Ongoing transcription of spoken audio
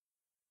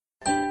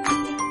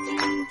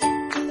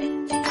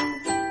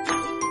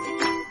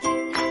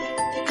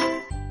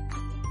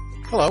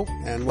Hello,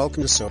 and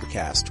welcome to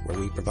Sobercast, where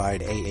we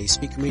provide AA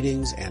speaker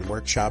meetings and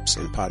workshops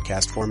in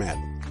podcast format.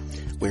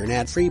 We're an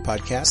ad-free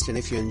podcast, and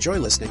if you enjoy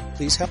listening,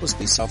 please help us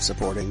be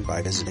self-supporting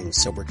by visiting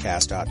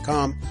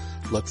Sobercast.com,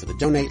 look for the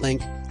donate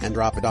link, and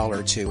drop $1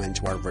 or $2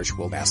 into our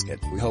virtual basket.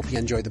 We hope you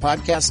enjoy the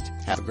podcast.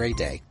 Have a great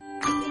day.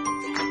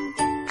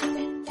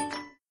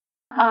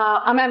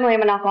 I'm Emily.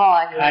 I'm an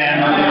alcoholic. Hi,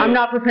 Emily. I'm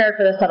not prepared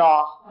for this at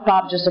all.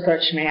 Bob just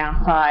approached me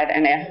outside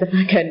and asked if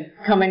I could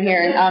come in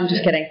here. I'm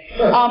just kidding.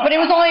 But it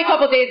was only a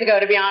couple days ago,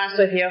 to be honest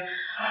with you.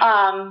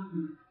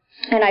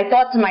 And I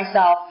thought to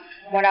myself,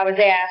 when I was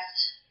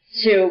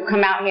asked to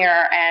come out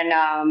here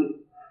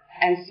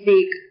and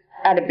speak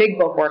at a big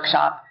book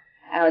workshop,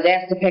 and I was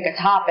asked to pick a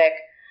topic,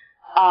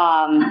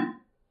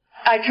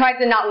 I tried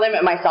to not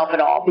limit myself at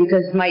all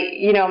because my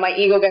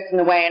ego gets in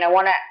the way, and I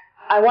want to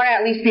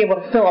at least be able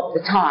to fill up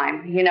the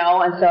time, And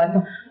so I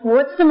thought,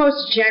 what's the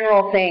most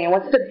general thing, and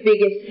what's the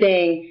biggest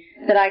thing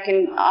that I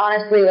can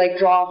honestly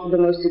draw the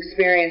most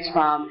experience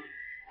from?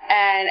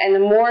 And the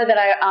more that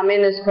I'm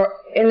in this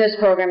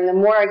program, the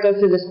more I go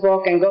through this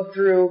book and go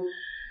through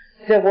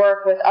the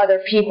work with other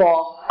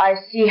people, I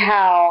see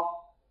how,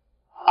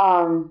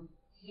 our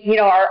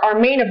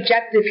main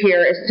objective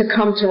here is to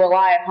come to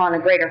rely upon a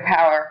greater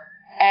power.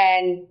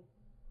 And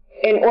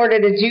in order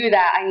to do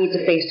that, I need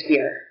to face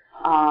fear.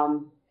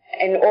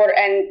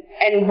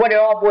 And what it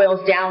all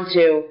boils down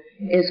to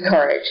is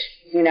courage,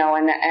 and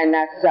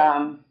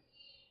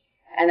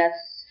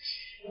that's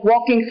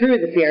walking through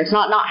the fear. It's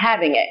not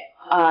having it.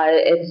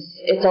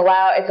 It's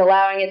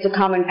allowing it to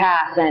come and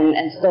pass,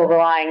 and still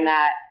relying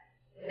that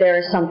there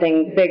is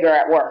something bigger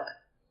at work.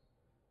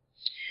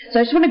 So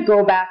I just want to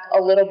go back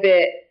a little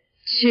bit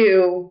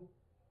to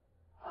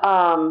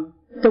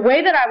the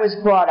way that I was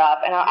brought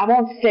up, and I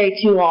won't stay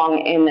too long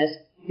in this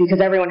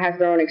because everyone has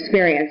their own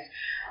experience.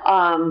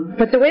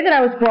 But the way that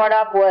I was brought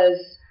up was,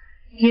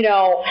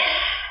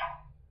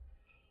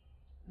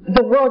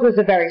 the world was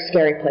a very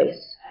scary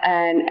place,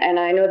 and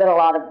I know that a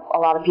lot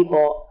of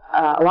people,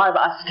 a lot of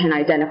us can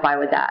identify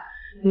with that.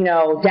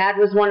 Dad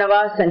was one of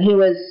us, and he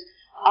was,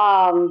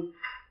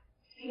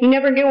 he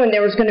never knew when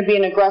there was going to be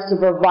an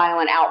aggressive or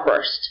violent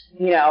outburst,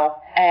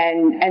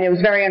 and it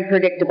was very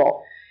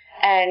unpredictable.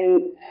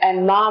 And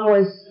Mom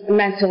was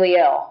mentally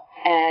ill.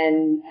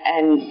 And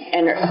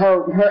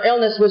her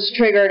illness was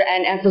triggered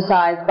and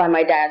emphasized by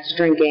my dad's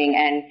drinking,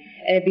 and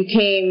it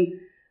became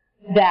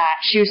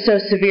that she was so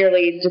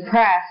severely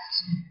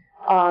depressed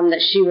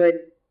that she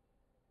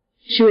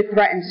would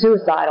threaten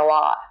suicide a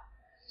lot.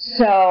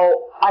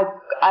 So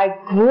I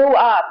grew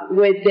up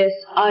with this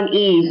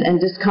unease and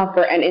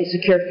discomfort and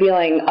insecure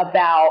feeling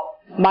about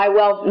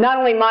not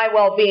only my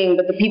well-being,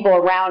 but the people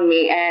around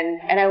me,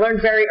 and I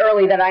learned very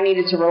early that I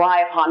needed to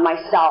rely upon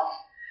myself.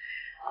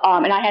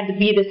 And I had to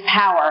be this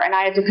power, and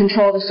I had to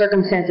control the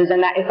circumstances,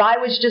 and that if I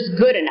was just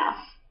good enough,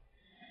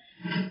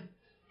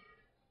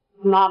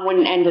 Mom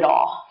wouldn't end it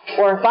all.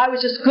 Or if I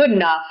was just good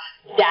enough,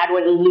 Dad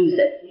wouldn't lose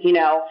it,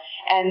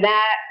 And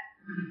that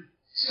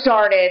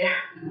started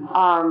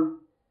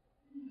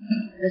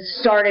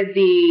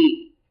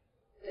the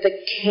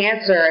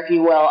cancer, if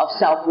you will, of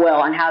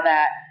self-will, and how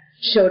that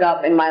showed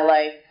up in my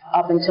life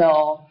up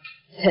until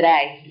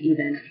today,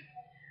 even.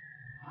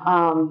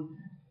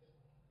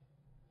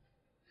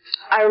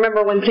 I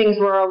remember when things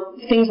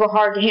were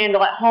hard to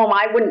handle at home,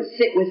 I wouldn't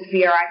sit with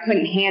fear. I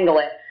couldn't handle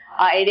it.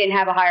 I didn't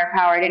have a higher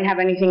power. I didn't have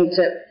anything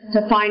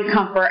to find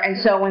comfort. And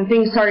so when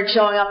things started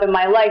showing up in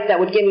my life that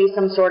would give me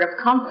some sort of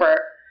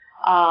comfort,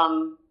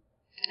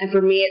 and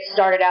for me it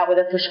started out with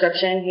a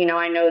prescription.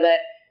 I know that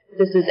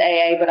this is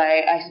AA, but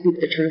I speak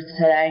the truth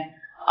today.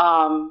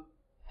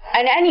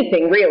 And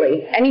anything,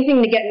 really.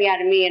 Anything to get me out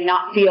of me and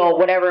not feel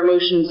whatever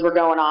emotions were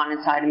going on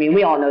inside of me.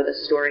 We all know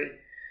this story.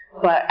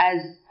 But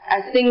as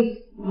things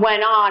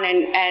went on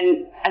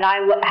and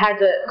I had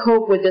to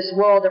cope with this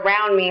world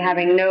around me,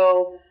 having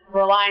no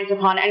reliance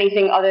upon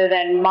anything other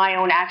than my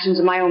own actions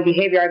and my own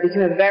behavior, I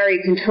became a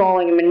very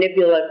controlling and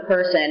manipulative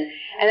person.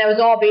 And that was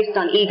all based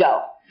on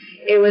ego.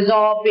 It was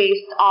all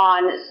based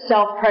on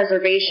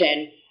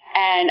self-preservation.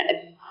 And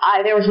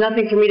there was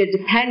nothing for me to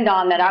depend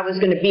on that I was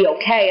going to be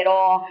okay at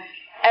all.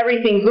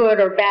 Everything good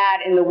or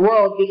bad in the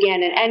world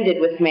began and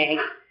ended with me.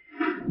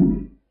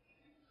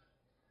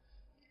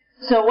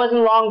 So it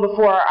wasn't long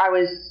before I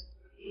was,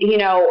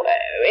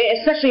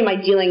 especially my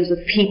dealings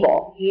with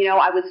people,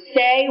 I would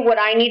say what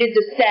I needed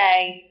to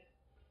say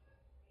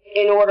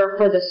in order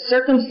for the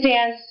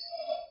circumstance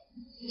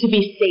to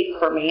be safe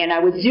for me. And I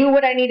would do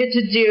what I needed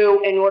to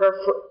do in order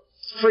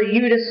for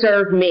you to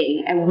serve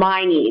me and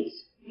my needs.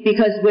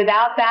 Because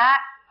without that,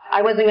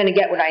 I wasn't going to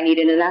get what I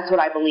needed, and that's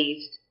what I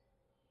believed.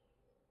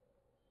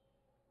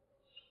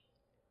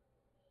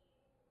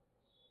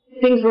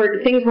 Things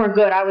weren't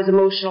good. I was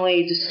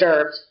emotionally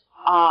disturbed.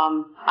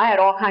 I had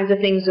all kinds of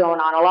things going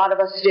on. A lot of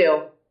us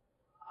do.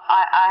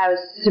 I was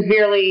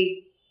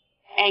severely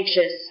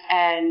anxious,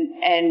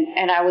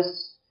 and I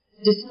was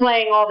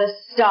displaying all this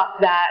stuff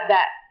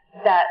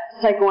that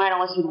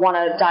psychoanalysts would want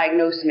to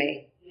diagnose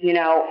me,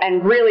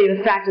 And really,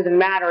 the fact of the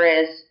matter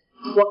is,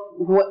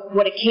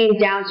 what it came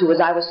down to was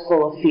I was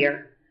full of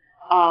fear.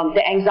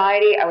 The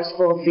anxiety, I was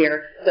full of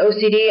fear. The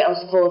OCD, I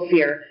was full of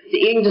fear. The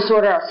eating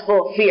disorder, I was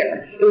full of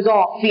fear. It was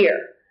all fear.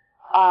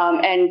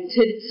 And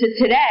to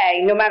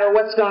today, no matter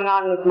what's going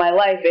on with my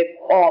life, it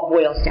all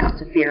boils down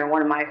to fear. And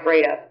what am I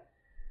afraid of?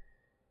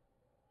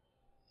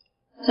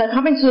 So I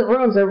come into the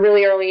rooms at a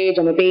really early age.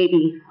 I'm a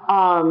baby.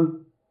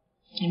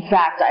 In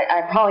fact,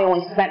 I probably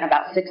only spent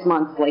about 6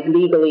 months, like,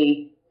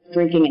 legally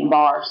drinking in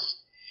bars.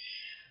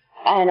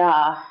 And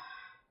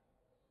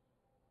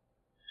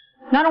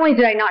not only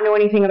did I not know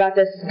anything about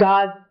this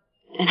God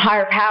and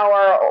higher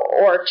power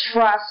or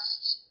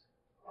trust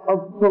or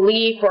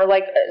belief or,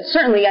 like,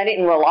 certainly I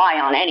didn't rely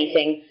on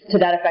anything to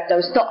that effect. I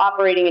was still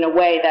operating in a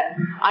way that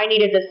I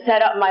needed to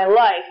set up my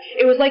life.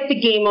 It was like the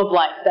game of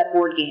life, that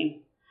board game.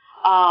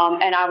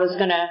 And I was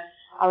gonna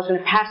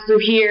pass through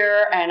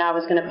here, and I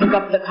was gonna pick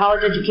up the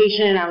college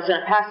education, and I was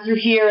gonna pass through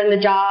here in the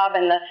job,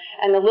 and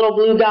the little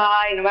blue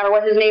guy, no matter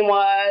what his name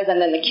was,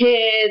 and then the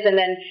kids, and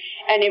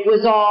it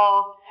was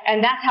all,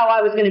 and that's how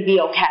I was gonna be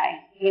okay.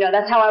 You know,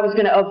 that's how I was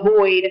gonna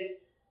avoid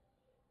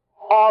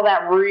all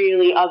that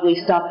really ugly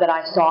stuff that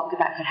I saw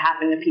that could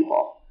happen to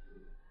people.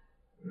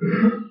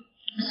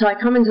 So I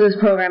come into this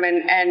program,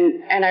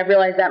 and I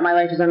realize that my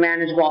life is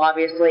unmanageable,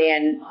 obviously,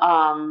 and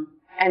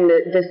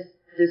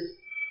this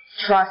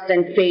trust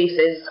and faith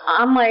is,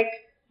 I'm like,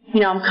 you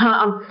know,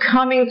 I'm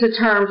coming to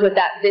terms with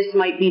that this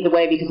might be the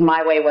way because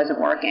my way wasn't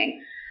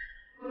working.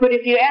 But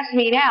if you ask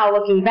me now,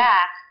 looking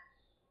back,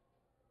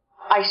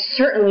 I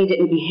certainly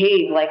didn't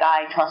behave like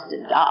I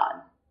trusted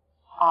God.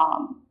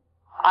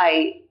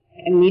 I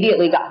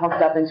immediately got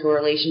hooked up into a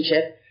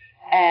relationship,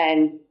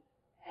 and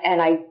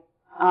I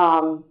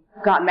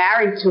got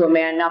married to a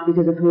man not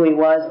because of who he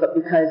was, but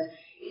because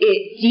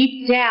it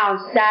deep down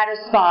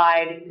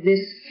satisfied this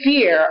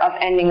fear of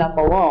ending up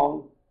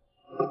alone.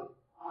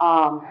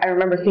 I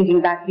remember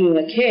thinking back being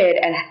a kid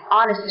and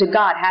honest to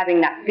God having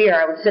that fear.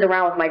 I would sit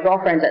around with my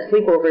girlfriends at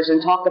sleepovers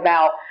and talk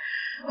about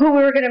who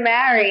we were going to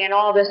marry and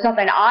all this stuff,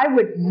 and I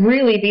would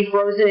really be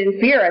frozen in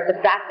fear at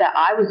the fact that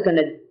I was going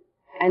to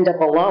end up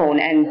alone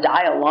and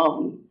die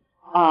alone.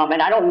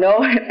 And I don't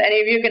know if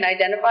any of you can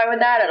identify with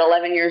that at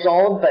 11 years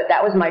old, but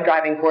that was my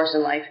driving force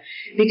in life.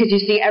 Because you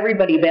see,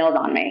 everybody bailed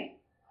on me.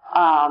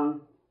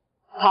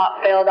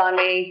 Pop bailed on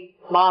me,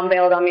 Mom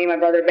bailed on me, my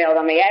brother bailed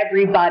on me,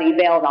 everybody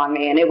bailed on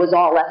me, and it was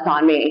all left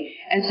on me.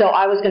 And so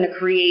I was going to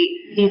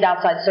create these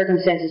outside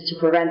circumstances to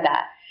prevent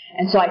that.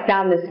 And so I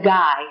found this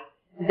guy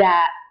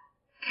that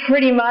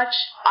pretty much,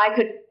 I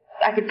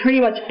could pretty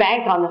much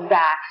bank on the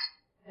fact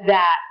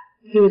that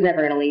he was never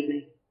going to leave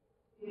me.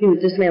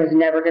 This man was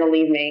never going to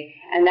leave me,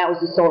 and that was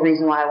the sole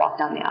reason why I walked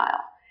down the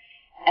aisle.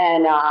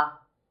 And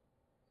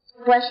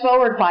flash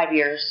forward 5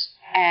 years,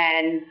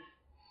 and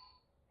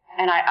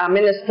I'm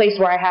in this place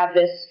where I have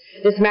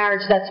this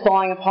marriage that's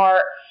falling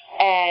apart,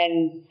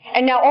 and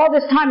now all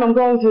this time I'm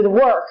going through the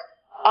work,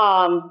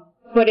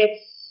 but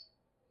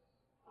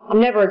I'm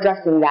never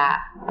addressing that.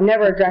 I'm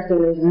never addressing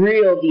those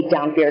real deep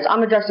down fears.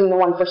 I'm addressing the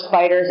one for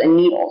spiders and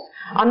needles.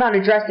 I'm not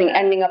addressing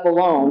ending up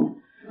alone.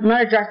 I'm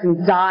not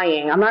addressing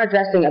dying. I'm not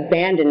addressing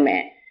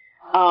abandonment.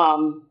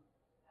 And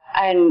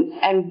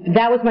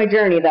that was my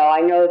journey, though.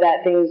 I know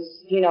that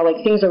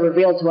things are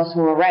revealed to us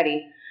when we're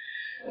ready.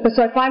 But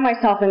so I find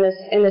myself in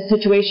this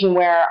situation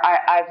where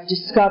I've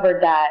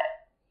discovered that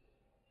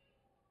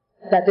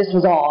this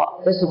was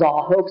all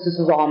a hoax, this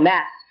was all a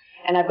mess.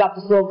 And I've got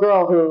this little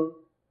girl who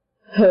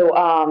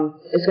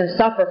is going to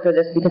suffer for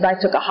this because I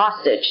took a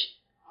hostage.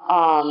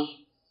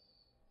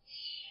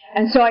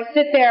 And so I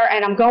sit there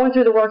and I'm going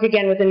through the work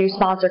again with a new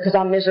sponsor because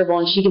I'm miserable,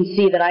 and she can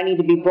see that I need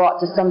to be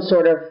brought to some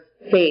sort of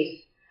faith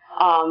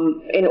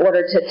in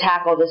order to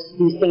tackle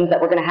these things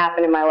that were going to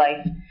happen in my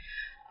life.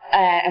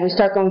 And we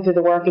start going through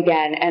the work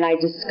again, and I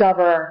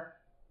discover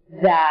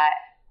that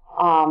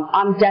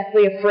I'm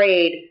deathly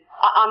afraid.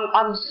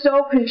 I'm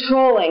so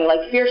controlling,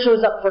 like fear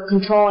shows up for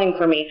controlling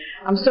for me.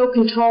 I'm so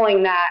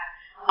controlling that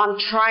I'm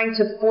trying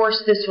to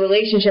force this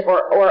relationship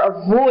or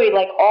avoid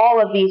like all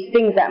of these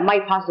things that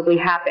might possibly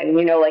happen.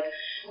 You know, like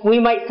we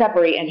might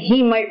separate and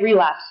he might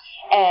relapse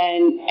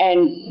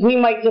and we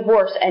might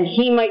divorce and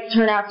he might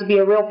turn out to be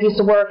a real piece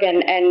of work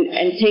and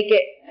take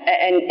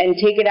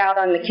it out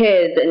on the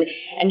kids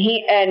and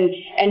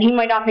he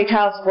might not pay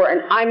child support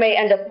and I may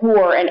end up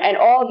poor and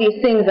all of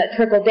these things that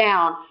trickle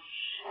down.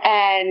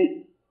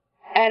 And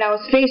I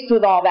was faced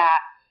with all that.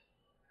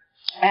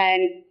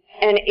 And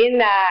in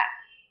that,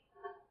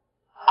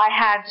 I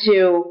had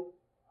to,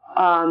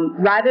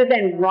 rather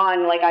than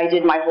run like I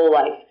did my whole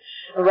life,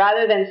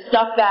 rather than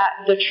stuff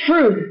the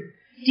truth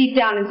deep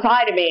down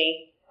inside of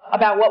me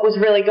about what was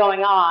really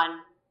going on,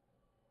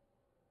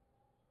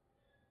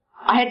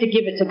 I had to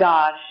give it to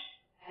God,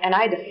 and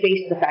I had to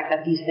face the fact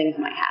that these things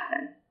might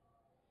happen.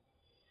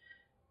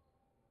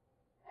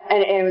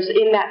 And it was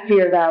in that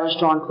fear that I was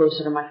drawn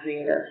closer to my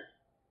Creator.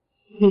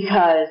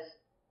 Because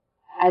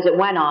as it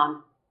went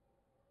on,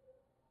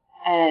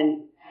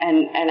 and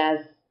as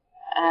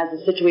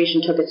the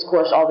situation took its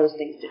course, all those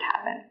things did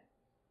happen.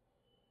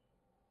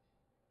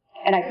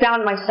 And I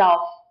found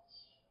myself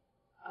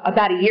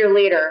about a year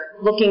later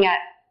looking at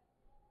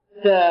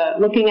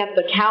looking at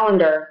the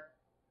calendar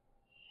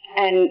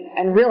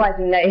and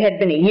realizing that it had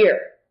been a year.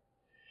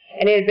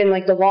 And it had been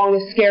like the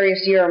longest,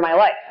 scariest year of my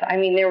life. I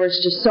mean, there was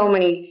just so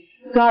many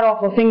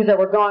god-awful things that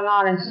were going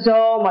on, and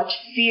so much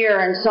fear,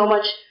 and so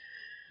much,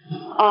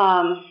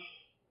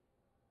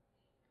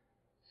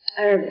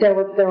 there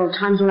were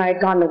times when I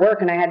had gone to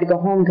work and I had to go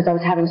home because I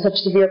was having such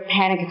severe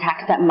panic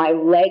attacks that my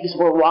legs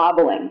were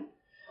wobbling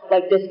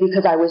like this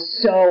because I was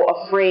so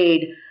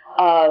afraid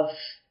of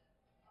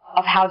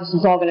how this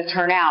was all going to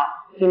turn out,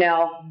 you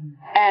know.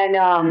 And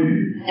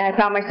I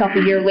found myself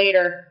a year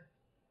later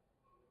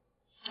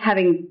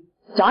having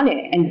done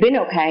it and been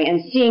okay,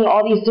 and seeing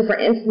all these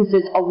different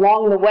instances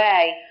along the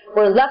way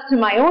where, left to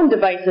my own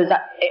devices,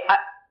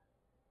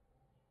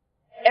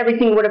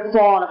 everything would have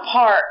fallen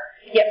apart,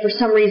 yet for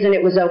some reason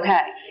it was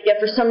okay. Yet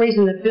for some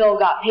reason the bill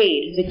got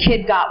paid, the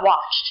kid got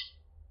watched,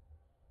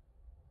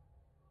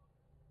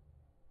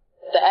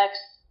 the ex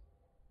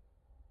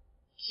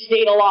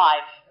stayed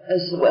alive,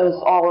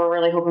 was all we're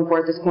really hoping for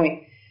at this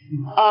point.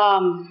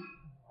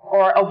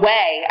 Or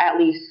away, at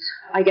least,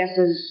 I guess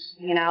is,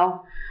 you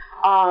know.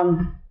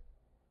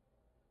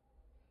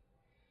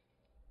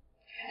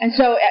 And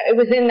so it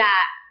was in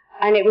that,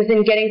 and it was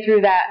in getting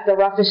through that, the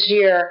roughest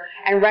year,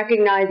 and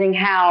recognizing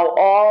how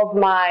all of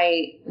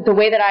the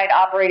way that I had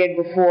operated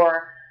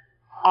before,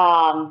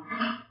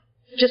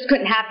 just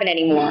couldn't happen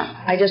anymore.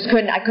 I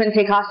couldn't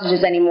take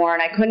hostages anymore,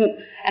 and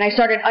I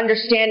started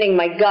understanding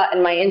my gut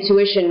and my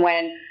intuition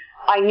when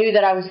I knew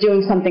that I was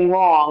doing something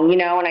wrong, you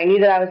know, and I knew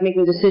that I was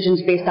making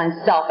decisions based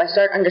on self. I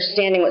started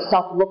understanding what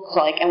self looks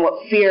like and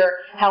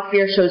how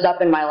fear shows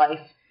up in my life.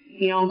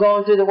 You know, I'm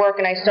going through the work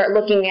and I start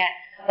looking at,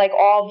 like,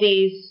 all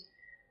these,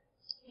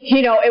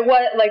 you know, it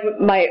was like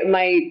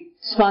my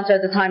sponsor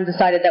at the time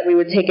decided that we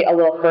would take it a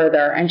little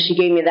further, and she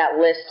gave me that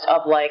list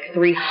of like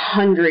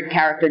 300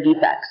 character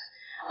defects.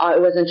 It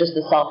wasn't just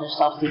the selfish,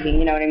 self-seeking,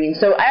 you know what I mean?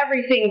 So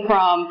everything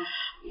from,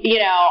 you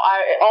know,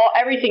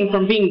 everything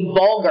from being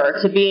vulgar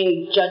to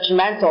being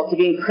judgmental to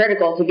being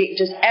critical to be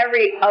just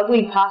every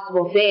ugly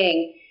possible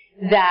thing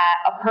that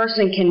a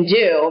person can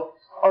do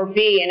or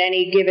be in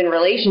any given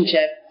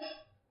relationship.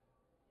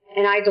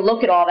 And I had to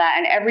look at all that,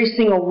 and every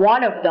single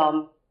one of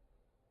them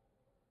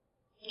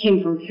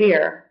came from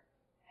fear.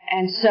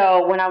 And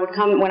so when I would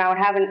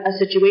have a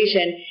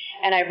situation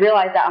and I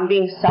realized that I'm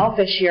being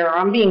selfish here, or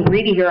I'm being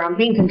greedy here, or I'm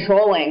being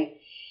controlling,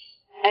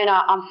 and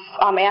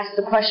I'm asked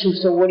the question,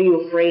 so what are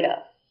you afraid of?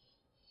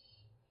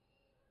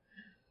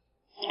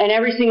 And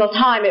every single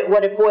time,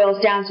 what it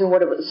boils down to,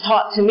 what it was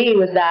taught to me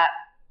was that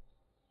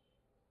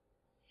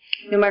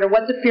no matter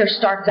what the fear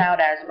starts out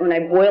as, when I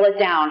boil it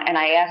down and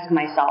I ask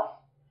myself,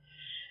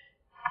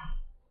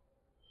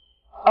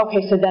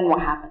 okay, so then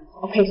what happens?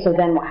 Okay, so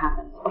then what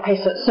happens? Okay,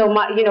 so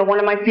one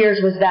of my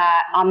fears was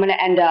that I'm going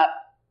to end up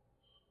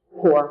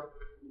poor.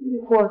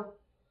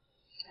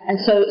 And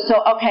so,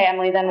 okay,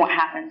 Emily, then what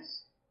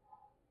happens?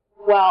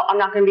 Well, I'm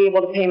not going to be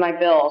able to pay my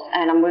bills,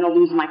 and I'm going to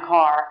lose my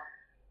car,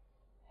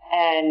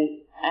 and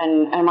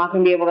I'm not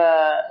going to be able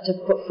to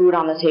put food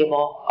on the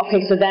table.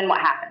 Okay, so then what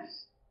happens?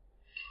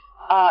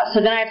 So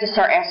then I have to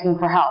start asking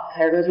for help.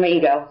 There goes my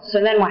ego. So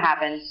then what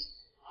happens?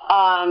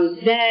 And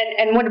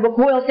what it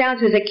boils down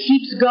to is it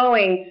keeps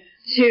going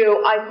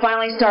to, I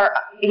finally start,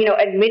 you know,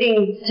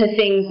 admitting to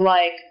things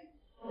like,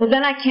 well,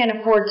 then I can't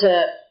afford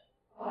to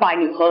buy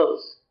new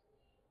clothes.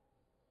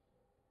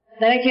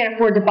 Then I can't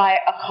afford to buy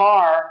a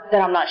car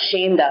that I'm not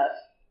ashamed of.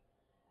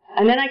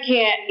 And then I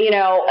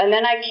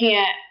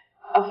can't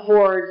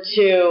afford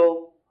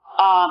to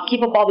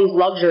keep up all these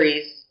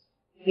luxuries,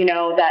 you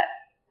know,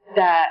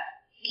 that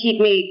give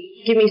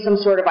me some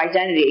sort of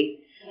identity,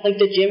 like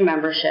the gym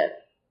membership,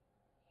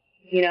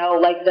 you know,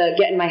 like the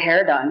getting my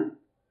hair done,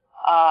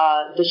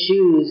 the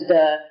shoes,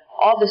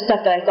 all the stuff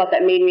that I thought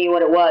that made me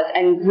what it was.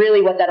 And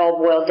really what that all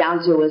boiled down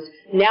to was,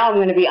 now I'm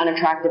going to be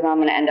unattractive and I'm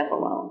going to end up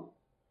alone.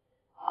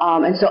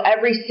 And so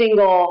every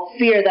single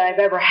fear that I've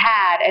ever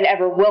had and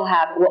ever will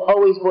have will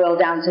always boil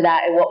down to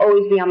that. It will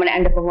always be, I'm going to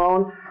end up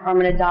alone, or I'm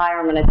going to die, or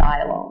I'm going to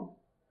die alone.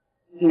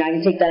 You know, I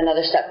can take that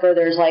another step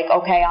further. It's like,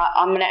 okay,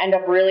 I'm going to end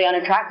up really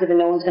unattractive and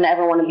no one's going to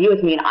ever want to be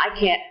with me, and I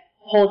can't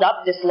hold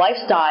up this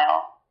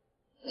lifestyle.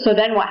 So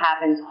then what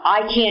happens?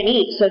 I can't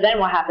eat. So then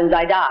what happens?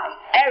 I die.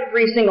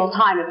 Every single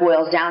time it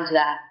boils down to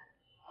that.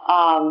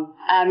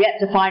 I'm yet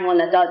to find one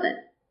that doesn't.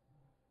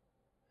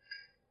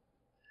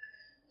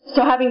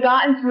 So having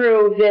gotten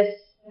through this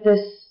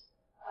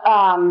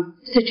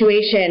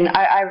situation,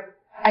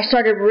 I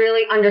started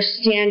really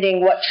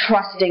understanding what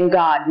trusting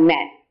God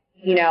meant.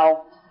 You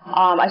know,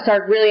 I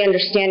started really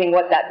understanding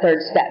what that third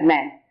step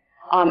meant.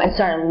 And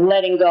started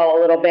letting go a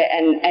little bit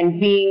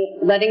and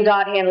letting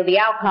God handle the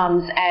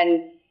outcomes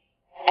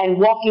and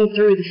walking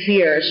through the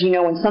fears. You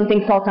know, when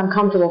something felt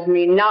uncomfortable for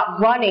me, not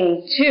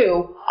running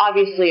to,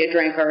 obviously, a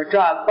drink or a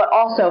drug, but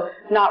also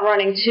not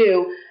running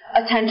to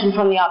attention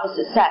from the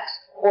opposite sex,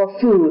 or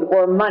food,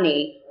 or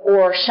money,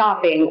 or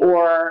shopping,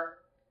 or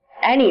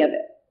any of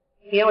it.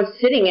 You know, and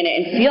sitting in it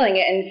and feeling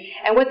it,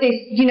 and what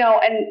they, you know,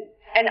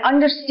 and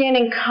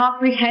understanding,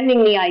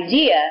 comprehending the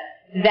idea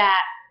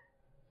that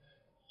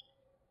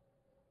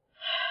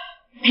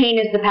pain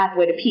is the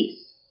pathway to peace.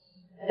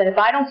 That if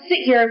I don't sit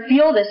here and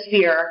feel this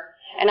fear,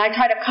 and I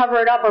try to cover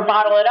it up or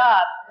bottle it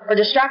up or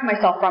distract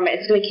myself from it,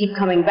 it's going to keep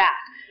coming back.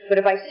 But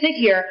if I sit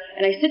here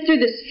and I sit through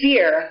this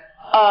fear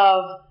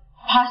of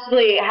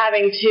possibly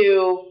having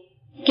to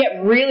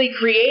get really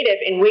creative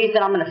in ways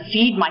that I'm going to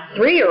feed my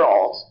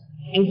 3-year-old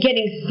and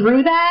getting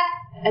through that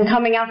and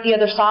coming out the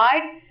other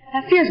side,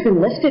 that fear's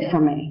been lifted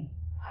from me.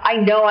 I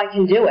know I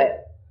can do it.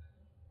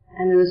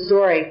 And in the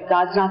story,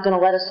 God's not going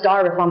to let us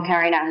starve if I'm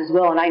carrying out His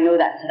will, and I know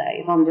that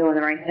today, if I'm doing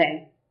the right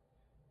thing.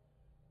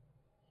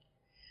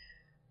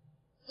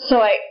 So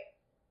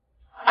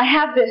I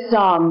have this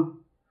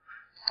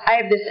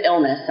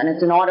illness, and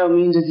it's an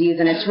autoimmune disease,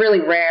 and it's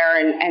really rare,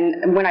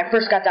 and when I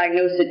first got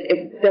diagnosed,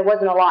 there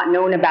wasn't a lot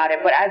known about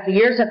it, but as the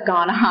years have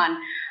gone on,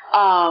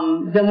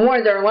 the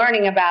more they're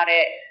learning about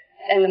it,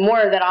 and the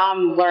more that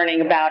I'm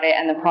learning about it,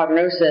 and the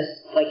prognosis,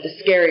 like, the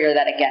scarier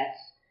that it gets.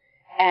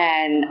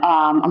 And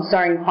I'm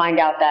starting to find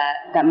out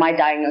that my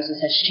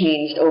diagnosis has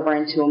changed over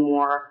into a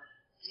more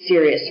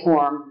serious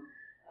form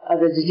of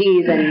the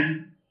disease,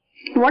 and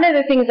one of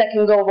the things that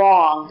can go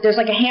wrong, there's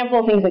like a handful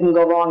of things that can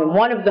go wrong, and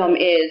one of them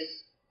is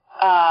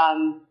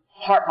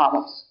heart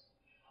problems.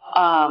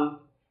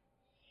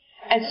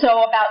 And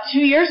so about 2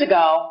 years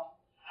ago,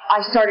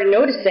 I started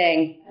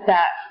noticing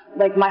that,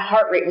 like, my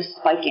heart rate was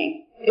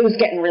spiking. It was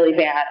getting really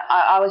bad.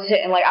 I was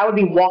hitting, like, I would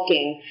be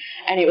walking,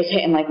 and it was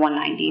hitting like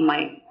 190,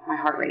 my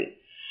heart rate.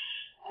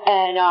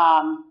 And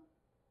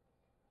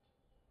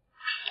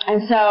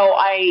so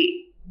I,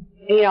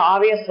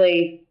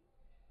 obviously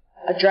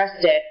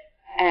addressed it.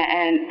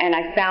 And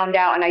I found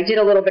out, and I did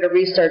a little bit of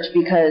research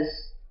because,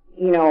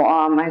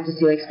 I have to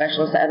see, like,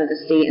 specialists out of the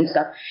state and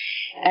stuff.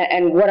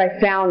 And what I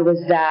found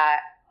was that,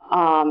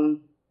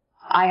 when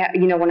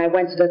I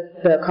went to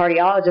the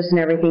cardiologist and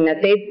everything,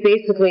 that they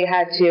basically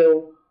had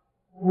to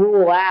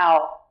rule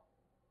out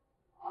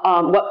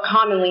what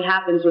commonly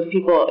happens with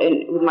people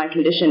with my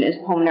condition is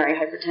pulmonary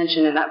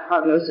hypertension, and that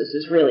prognosis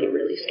is really,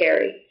 really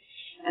scary.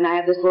 And I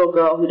have this little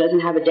girl who doesn't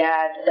have a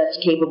dad that's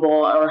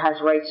capable or has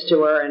rights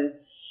to her,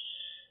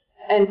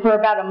 and for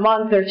about a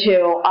month or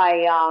two,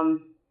 I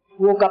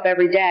woke up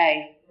every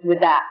day with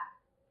that,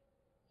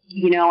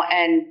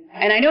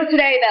 and I know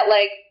today that,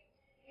 like,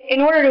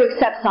 in order to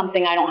accept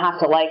something, I don't have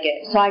to like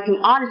it. So I can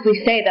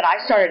honestly say that I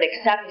started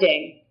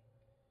accepting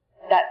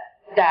that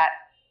this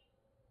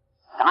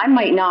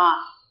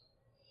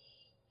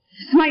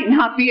might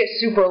not be a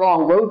super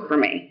long road for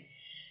me.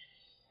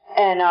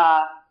 And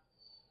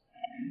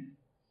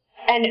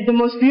the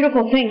most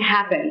beautiful thing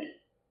happened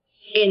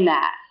in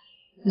that.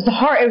 It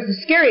was the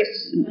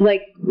scariest,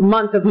 like,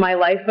 month of my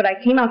life, but I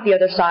came out the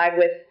other side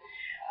with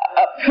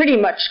a pretty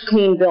much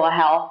clean bill of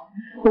health,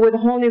 but with a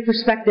whole new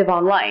perspective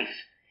on life.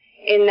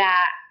 In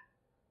that,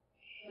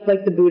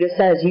 like the Buddha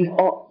says,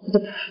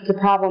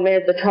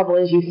 the trouble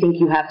is you think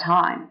you have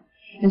time.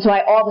 And so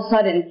I all of a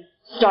sudden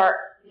start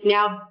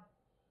now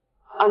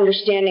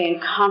understanding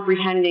and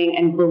comprehending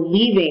and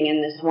believing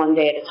in this one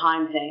day at a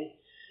time thing.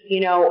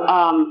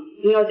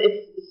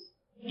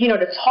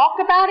 To talk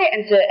about it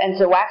and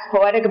to wax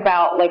poetic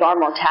about, like, our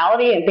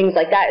mortality and things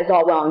like that is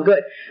all well and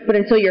good. But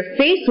until you're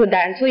faced with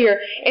that, until you're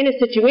in a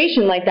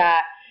situation like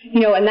that,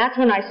 and that's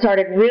when I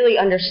started really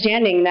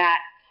understanding that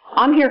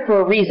I'm here for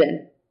a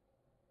reason.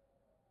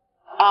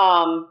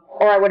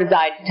 Or I would have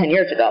died 10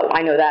 years ago.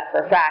 I know that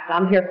for a fact.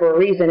 I'm here for a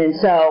reason, and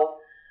so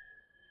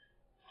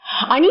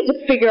I need to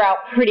figure out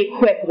pretty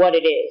quick what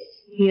it is.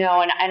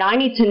 And I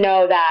need to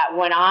know that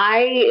when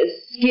I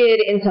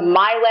skid into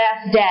my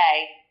last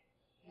day,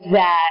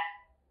 that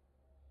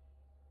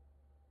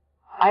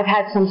I've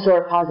had some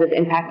sort of positive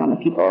impact on the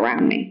people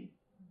around me,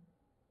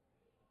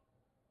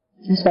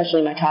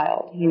 especially my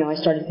child. I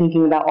started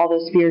thinking about all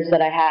those fears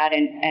that I had,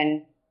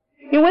 and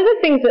one of the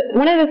things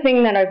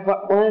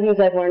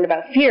I've learned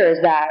about fear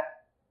is that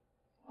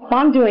if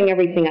I'm doing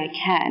everything I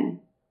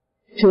can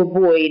to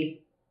avoid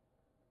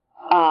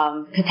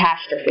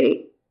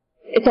catastrophe,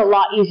 it's a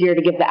lot easier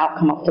to give the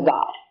outcome up to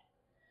God.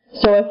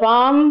 So if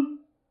I'm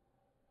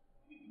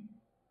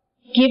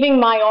giving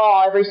my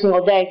all every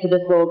single day to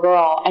this little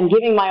girl and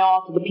giving my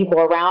all to the people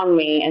around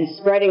me and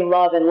spreading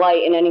love and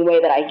light in any way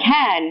that I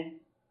can,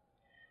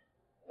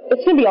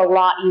 it's going to be a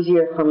lot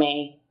easier for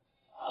me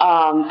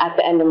at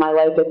the end of my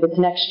life, if it's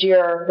next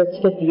year or if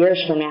it's 50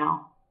 years from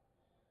now.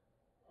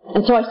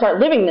 And so I start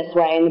living this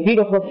way, and the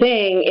beautiful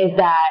thing is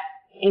that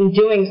in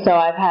doing so,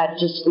 I've had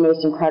just the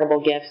most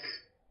incredible gifts.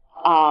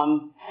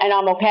 And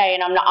I'm okay,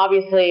 and I'm not,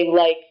 obviously,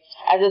 like,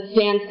 as it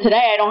stands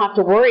today, I don't have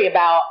to worry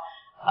about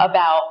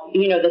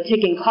the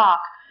ticking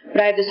clock,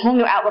 but I have this whole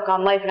new outlook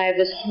on life, and I have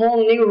this whole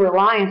new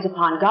reliance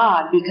upon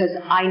God, because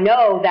I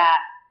know that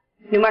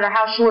no matter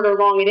how short or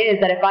long it is,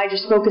 that if I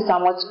just focus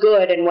on what's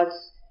good and what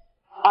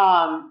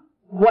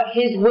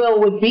His will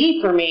would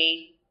be for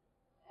me,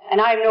 and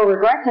I have no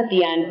regrets at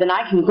the end, then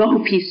I can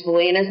go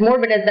peacefully. And as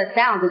morbid as that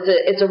sounds,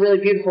 it's a really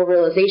beautiful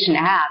realization to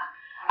have.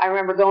 I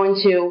remember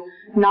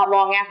not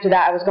long after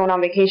that, I was going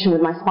on vacation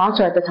with my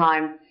sponsor at the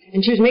time,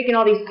 and she was making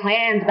all these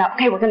plans about,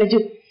 okay, we're going to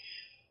do,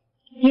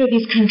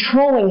 these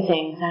controlling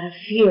things out of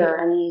fear,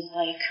 and these,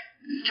 like,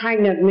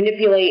 trying to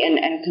manipulate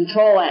and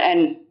control,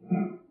 and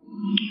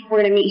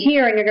we're going to meet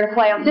here, and you're going to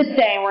fly out this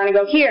day, and we're going to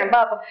go here, and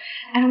blah, blah.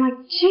 And I'm like,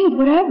 gee,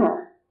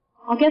 whatever.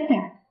 I'll get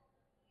there.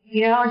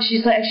 You know, and she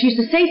used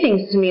to say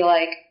things to me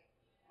like,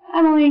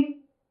 Emily,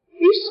 are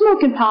you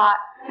smoking pot?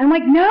 And I'm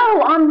like,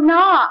 no, I'm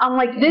not. I'm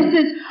like,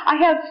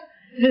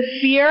 the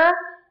fear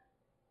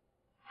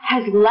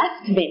has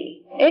left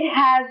me. It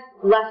has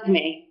left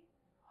me.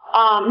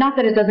 Not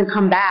that it doesn't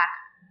come back,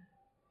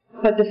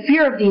 but the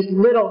fear of these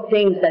little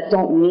things that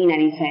don't mean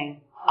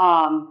anything.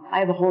 I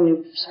have a whole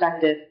new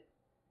perspective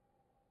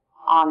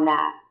on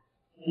that,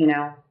 you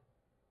know.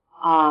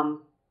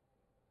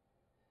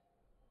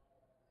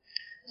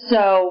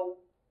 So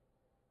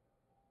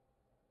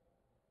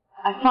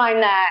I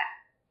find that,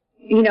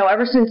 you know,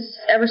 ever since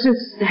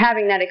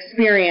having that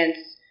experience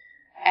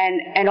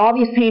and all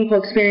these painful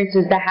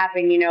experiences that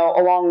happen, you know,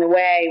 along the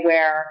way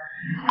where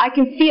I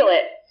can feel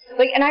it.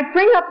 Like, and I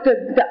bring up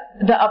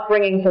the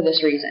upbringing for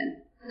this reason.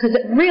 Because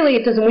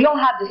it doesn't, we all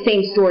have the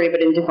same story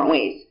but in different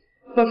ways.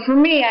 But for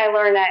me, I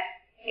learned that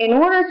in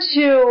order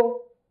to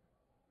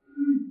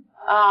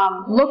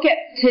look at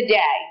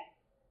today,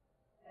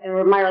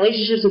 and my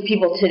relationships with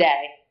people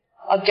today,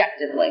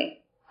 objectively,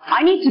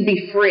 I need to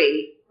be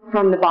free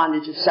from the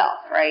bondage of self,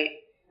 right?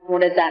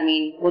 What does that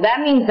mean? Well,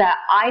 that means that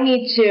I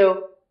need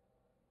to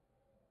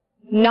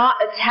not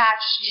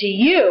attach to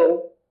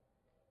you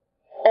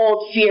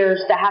old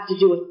fears that have to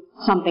do with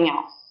something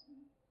else.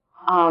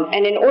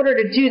 And in order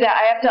to do that,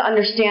 I have to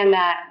understand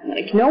that,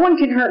 like, no one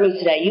can hurt me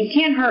today. You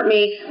can't hurt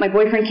me. My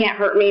boyfriend can't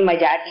hurt me. My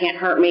dad can't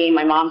hurt me.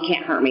 My mom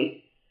can't hurt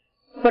me.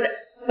 But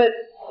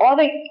all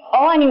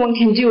anyone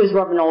can do is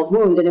rub an old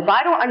wound. And if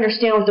I don't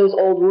understand what those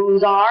old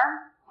wounds are,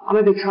 I'm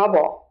in big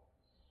trouble.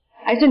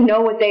 I have to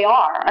know what they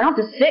are. I don't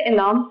have to sit in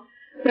them,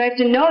 but I have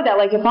to know that,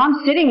 like, if I'm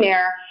sitting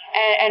there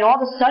and all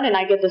of a sudden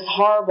I get this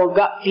horrible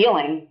gut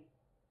feeling,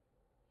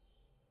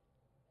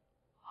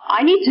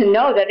 I need to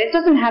know that it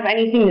doesn't have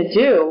anything to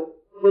do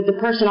with the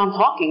person I'm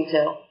talking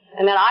to,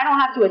 and that I don't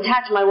have to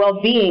attach my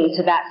well-being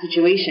to that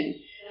situation,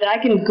 that I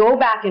can go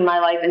back in my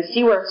life and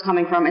see where it's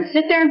coming from and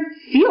sit there and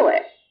feel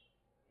it.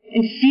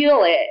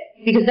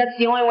 Because that's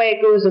the only way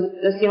it goes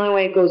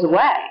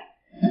away.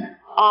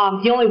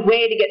 The only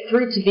way to get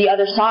through to the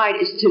other side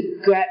is to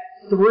get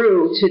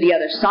through to the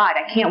other side.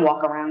 I can't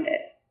walk around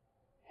it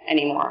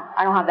anymore.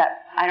 I don't have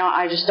that.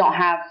 I just don't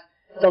have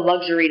the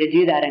luxury to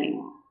do that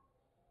anymore.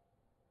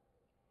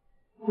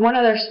 One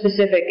other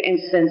specific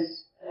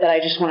instance that I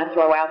just want to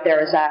throw out there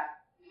is that,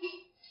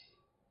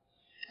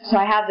 so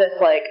I have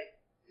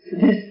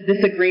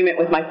this agreement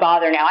with my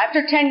father now.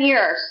 After 10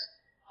 years,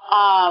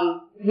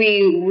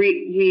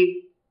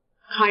 we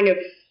kind of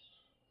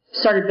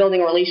started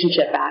building a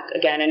relationship back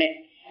again,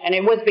 and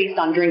it was based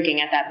on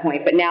drinking at that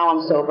point, but now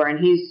I'm sober and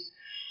he's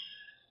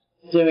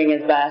doing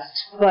his best.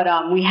 But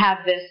we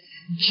have this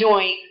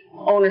joint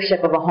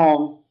ownership of a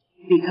home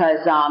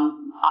because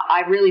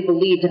I really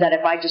believed that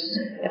if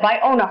I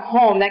own a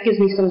home, that gives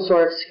me some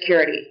sort of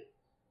security.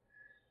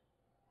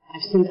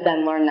 I've since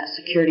then learned that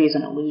security is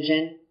an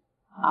illusion.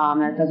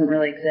 That doesn't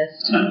really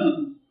exist.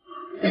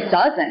 It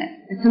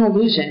doesn't. It's an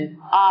illusion.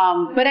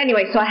 But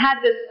anyway, so I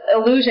had this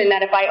illusion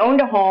that if I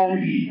owned a home,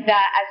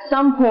 that at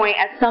some point,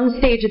 at some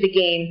stage of the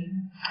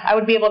game, I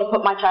would be able to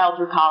put my child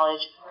through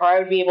college, or I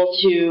would be able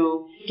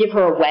to give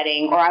her a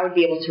wedding, or I would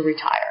be able to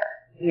retire.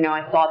 You know,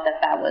 I thought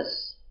that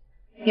was,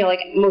 you know,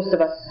 like most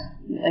of us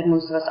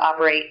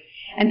operate.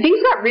 And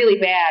things got really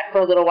bad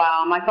for a little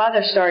while. My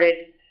father started,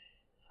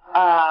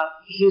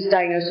 he was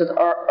diagnosed with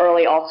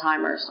early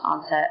Alzheimer's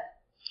onset.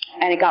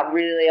 And it got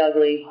really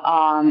ugly,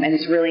 and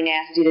it's really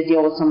nasty to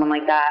deal with someone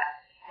like that.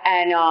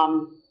 And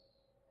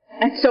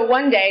so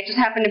one day, it just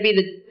happened to be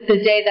the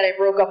day that I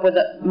broke up with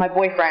my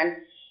boyfriend.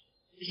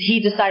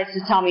 He decides to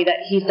tell me that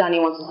he's done. He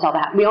wants to sell the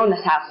house. We own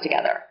this house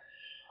together.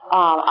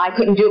 I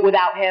couldn't do it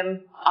without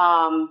him.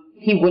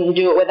 He wouldn't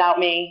do it without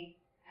me.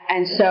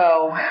 And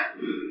so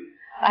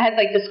I had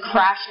like this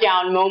crash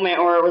down moment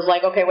where it was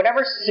like, okay,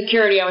 whatever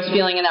security I was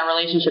feeling in that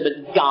relationship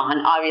is gone,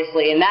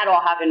 obviously. And that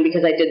all happened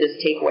because I did this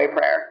takeaway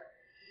prayer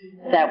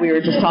that we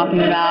were just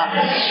talking about.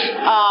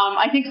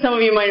 I think some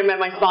of you might have met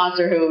my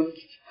sponsor who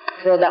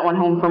drove that one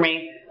home for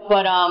me.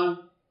 But, and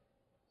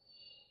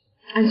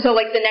so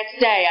like the next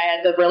day,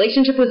 the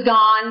relationship was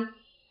gone,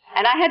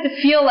 and I had to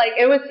feel like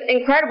it was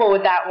incredible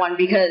with that one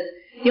because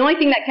the only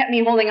thing that kept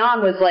me holding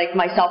on was like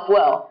my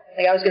self-will.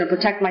 Like I was going to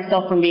protect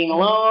myself from being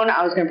alone.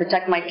 I was going to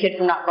protect my kid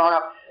from not growing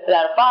up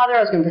without a father.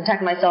 I was going to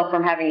protect myself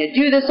from having to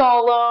do this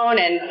all alone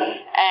and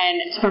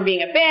from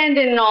being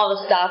abandoned and all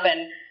this stuff.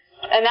 And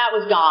that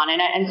was gone,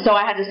 and so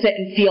I had to sit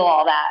and feel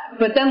all that.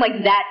 But then,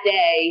 like, that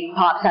day,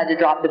 Pops had to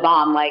drop the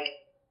bomb, like,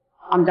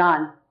 I'm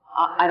done.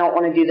 I don't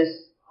want to do this.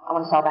 I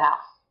want to sell the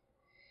house.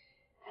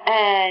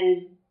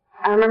 And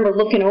I remember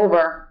looking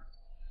over.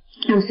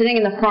 I'm sitting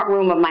in the front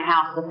room of my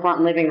house, the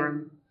front living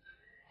room,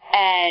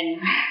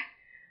 and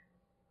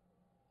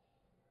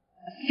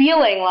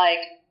feeling,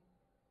 like,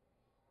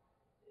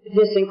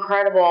 this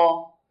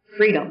incredible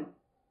freedom.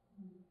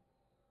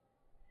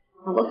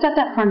 I looked at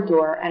that front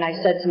door, and I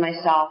said to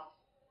myself,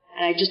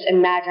 And I just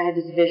imagined, I had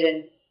this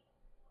vision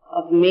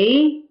of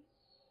me,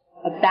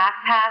 a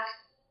backpack,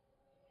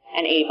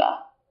 and Ava.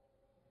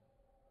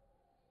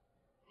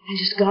 And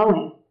just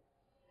going.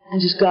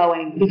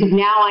 Because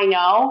now I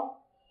know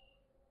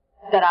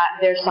that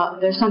there's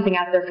something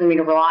out there for me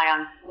to rely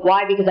on.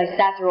 Why? Because I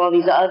sat through all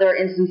these other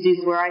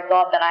instances where I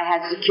thought that I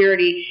had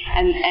security,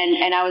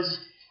 and I was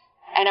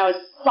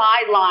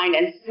sidelined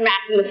and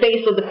smacked in the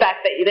face with the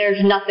fact that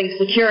there's nothing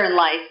secure in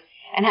life.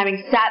 And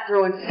having sat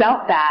through and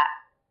felt that,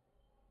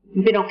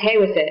 I've been okay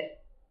with it.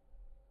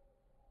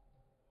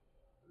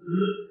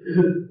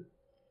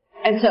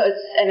 And so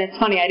it's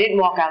funny, I didn't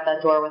walk out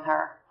that door with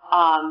her.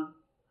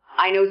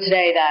 I know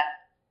today that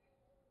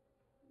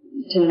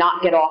to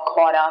not get all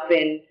caught up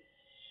in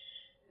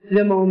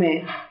the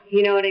moment,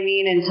 you know what I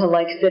mean, and to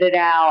like sit it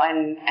out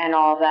and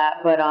all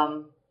that. But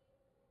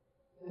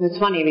it's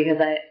funny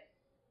because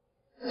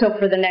so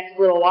for the next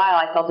little while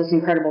I felt this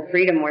incredible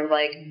freedom where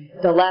like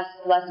the less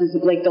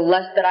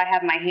that I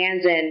have my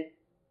hands in,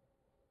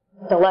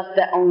 the less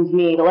that owns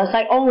me. The less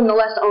I own, the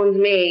less owns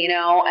me, you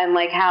know, and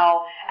like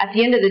how at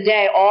the end of the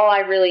day all I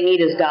really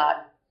need is God.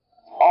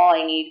 All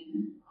I need.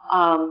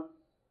 I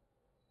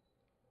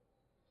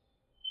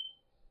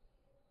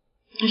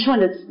just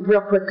wanted to,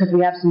 real quick, because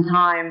we have some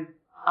time,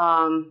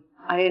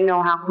 I didn't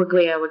know how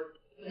quickly I would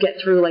get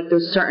through, like,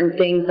 those certain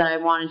things that I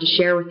wanted to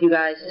share with you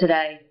guys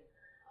today.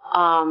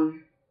 So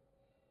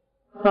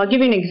I'll give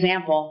you an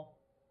example.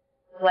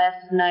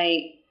 Last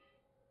night,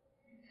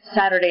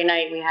 Saturday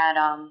night,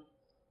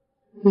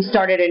 we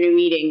started a new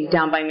meeting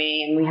down by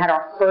me, and we had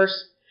our first,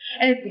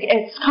 and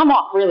it's come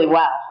off really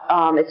well.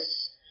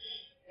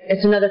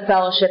 It's another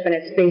fellowship, and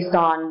it's based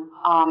on,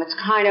 it's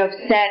kind of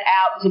set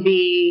out to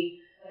be,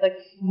 like,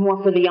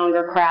 more for the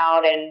younger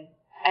crowd, and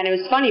it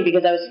was funny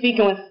because I was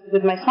speaking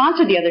with my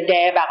sponsor the other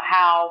day about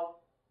how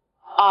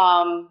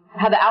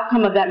the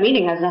outcome of that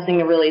meeting has nothing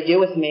to really do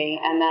with me,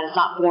 and that it's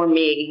not for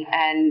me,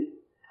 and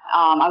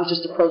I was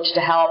just approached to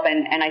help,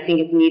 and I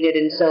think it's needed,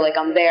 and so, like,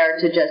 I'm there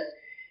to just,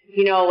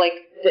 you know,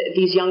 like,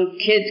 these young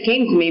kids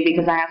came to me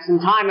because I have some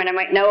time, and I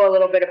might know a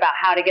little bit about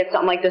how to get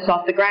something like this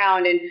off the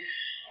ground, and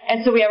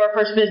so we have our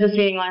first business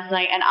meeting last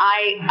night, and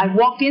I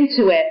walked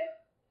into it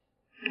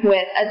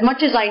with, as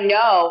much as I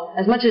know,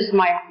 as much as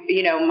my,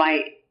 you know,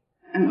 my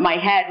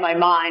head, my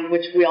mind,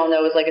 which we all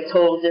know is like a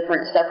total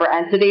different, separate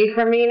entity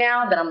for me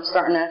now, that I'm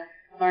starting to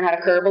learn how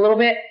to curb a little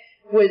bit,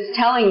 was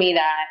telling me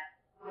that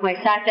when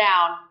I sat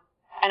down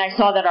and I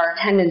saw that our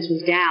attendance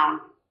was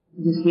down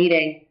in this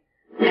meeting,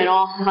 and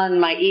all of a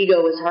sudden my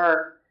ego was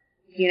hurt,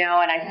 you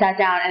know, and I sat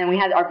down and we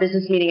had our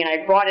business meeting and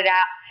I brought it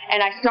out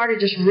and I started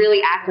just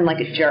really acting like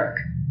a jerk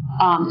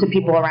to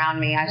people around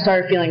me. I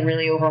started feeling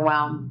really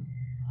overwhelmed.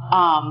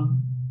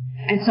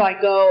 And so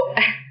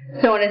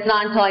and it's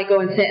not until I go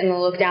and sit and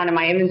look down at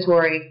my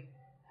inventory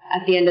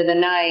at the end of the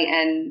night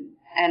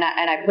and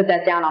I put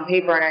that down on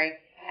paper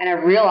and I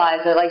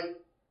realize that like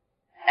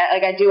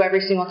I do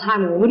every single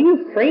time, well, what are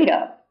you afraid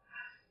of?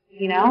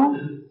 You know?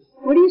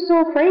 What are you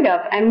so afraid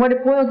of? And what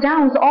it boiled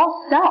down was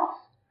all self.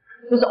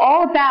 It was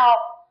all about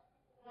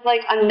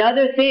like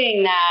another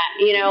thing that,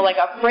 you know, like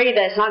afraid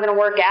that it's not going to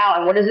work out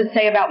and what does it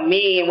say about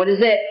me and what is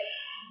it?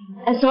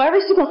 And so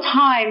every single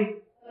time,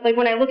 like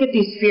when I look at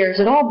these fears,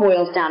 it all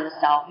boils down to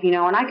self, you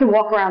know, and I can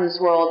walk around this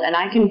world and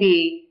I could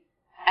be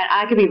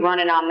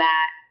running on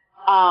that,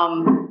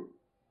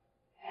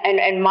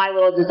 and my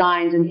little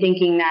designs and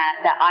thinking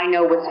that I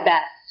know what's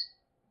best.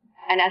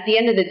 And at the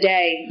end of the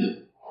day,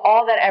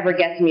 all that ever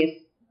gets me is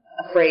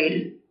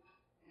afraid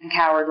and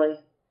cowardly,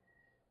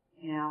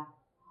 you know.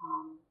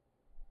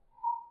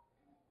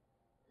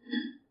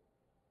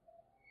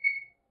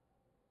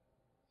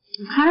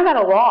 I'm kind of at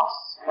a loss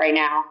right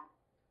now.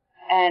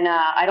 And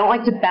I don't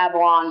like to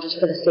babble on just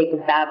for the sake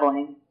of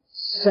babbling.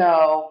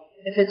 So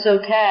if it's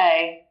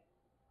okay,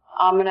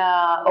 I'm going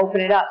to open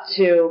it up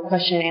to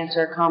question and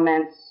answer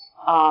comments.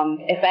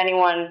 If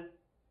anyone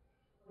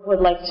would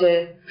like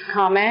to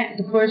comment,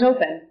 the floor is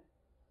open.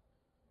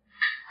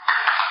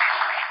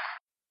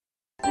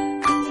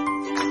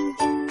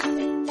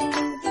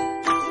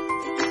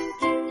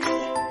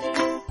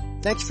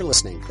 Thanks for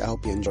listening. I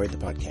hope you enjoyed the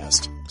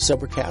podcast.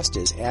 Sobercast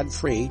is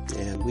ad-free,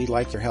 and we'd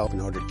like your help in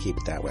order to keep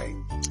it that way.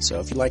 So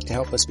if you'd like to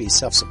help us be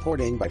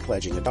self-supporting by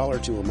pledging $1 or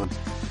 $2 a month,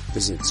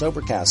 visit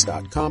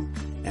Sobercast.com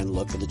and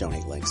look for the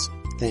donate links.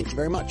 Thank you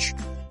very much.